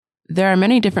There are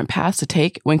many different paths to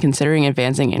take when considering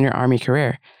advancing in your Army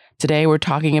career. Today, we're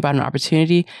talking about an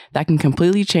opportunity that can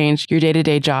completely change your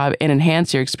day-to-day job and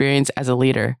enhance your experience as a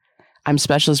leader. I'm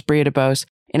Specialist Bria DeBose,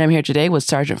 and I'm here today with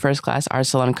Sergeant First Class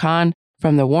Arsalan Khan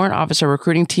from the Warrant Officer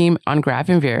Recruiting Team on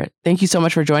Grafenwehr. Thank you so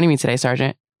much for joining me today,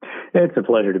 Sergeant. It's a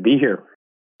pleasure to be here.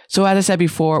 So as I said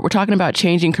before, we're talking about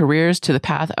changing careers to the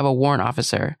path of a warrant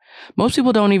officer. Most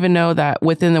people don't even know that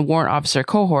within the warrant officer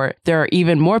cohort, there are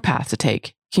even more paths to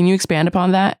take. Can you expand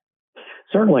upon that?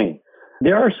 Certainly.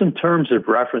 There are some terms of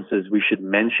references we should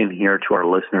mention here to our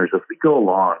listeners as we go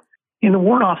along. In the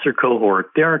warrant officer cohort,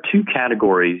 there are two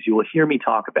categories you will hear me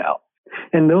talk about,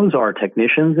 and those are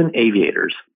technicians and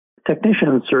aviators.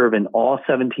 Technicians serve in all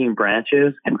 17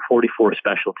 branches and 44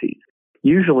 specialties.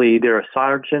 Usually, they're a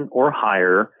sergeant or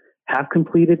higher, have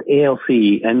completed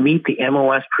ALC, and meet the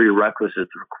MOS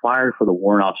prerequisites required for the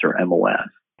warrant officer MOS.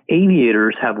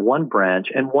 Aviators have one branch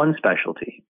and one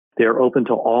specialty. They are open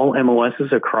to all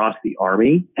MOSs across the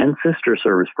Army and sister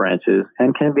service branches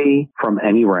and can be from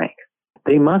any rank.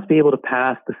 They must be able to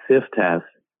pass the CIF test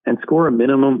and score a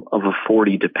minimum of a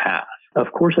 40 to pass.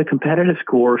 Of course, a competitive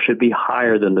score should be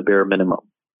higher than the bare minimum.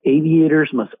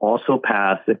 Aviators must also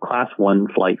pass the Class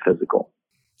 1 flight physical.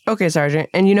 Okay, Sergeant.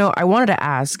 And I wanted to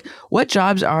ask, what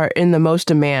jobs are in the most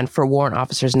demand for warrant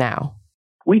officers now?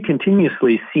 We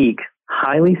continuously seek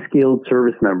highly skilled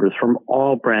service members from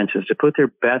all branches to put their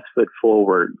best foot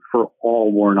forward for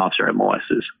all warrant officer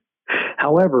MOSs.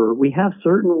 However, we have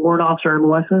certain warrant officer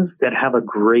MOSs that have a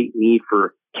great need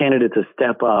for candidates to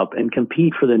step up and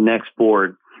compete for the next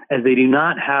board, as they do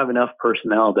not have enough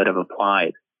personnel that have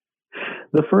applied.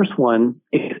 The first one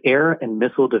is Air and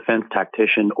Missile Defense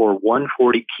Tactician, or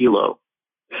 140 Kilo.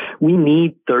 We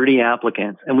need 30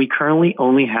 applicants, and we currently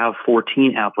only have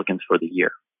 14 applicants for the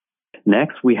year.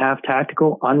 Next, we have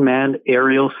Tactical Unmanned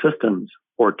Aerial Systems,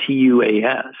 or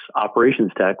TUAS,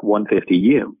 Operations Tech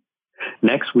 150U.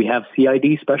 Next, we have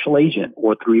CID Special Agent,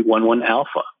 or 311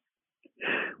 Alpha.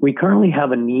 We currently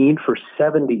have a need for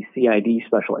 70 CID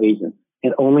Special Agents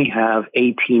and only have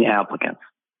 18 applicants.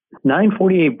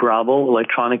 948 Bravo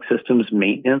Electronic Systems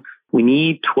Maintenance. We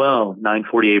need 12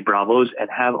 948 Bravos and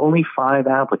have only 5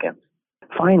 applicants.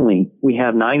 Finally, we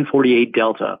have 948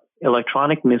 Delta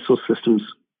Electronic Missile Systems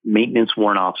Maintenance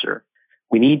Warrant Officer.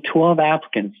 We need 12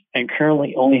 applicants and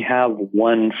currently only have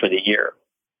 1 for the year.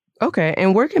 Okay,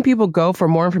 and where can people go for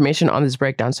more information on this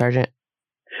breakdown, Sergeant?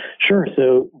 Sure.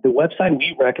 So the website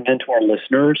we recommend to our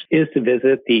listeners is to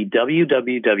visit the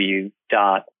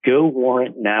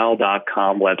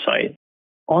www.gowarrantnow.com website.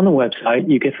 On the website,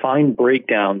 you can find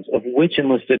breakdowns of which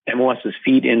enlisted MOSs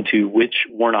feed into which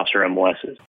warrant officer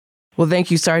MOSs. Well,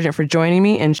 thank you, Sergeant, for joining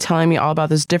me and telling me all about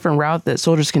this different route that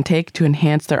soldiers can take to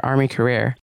enhance their Army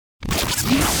career.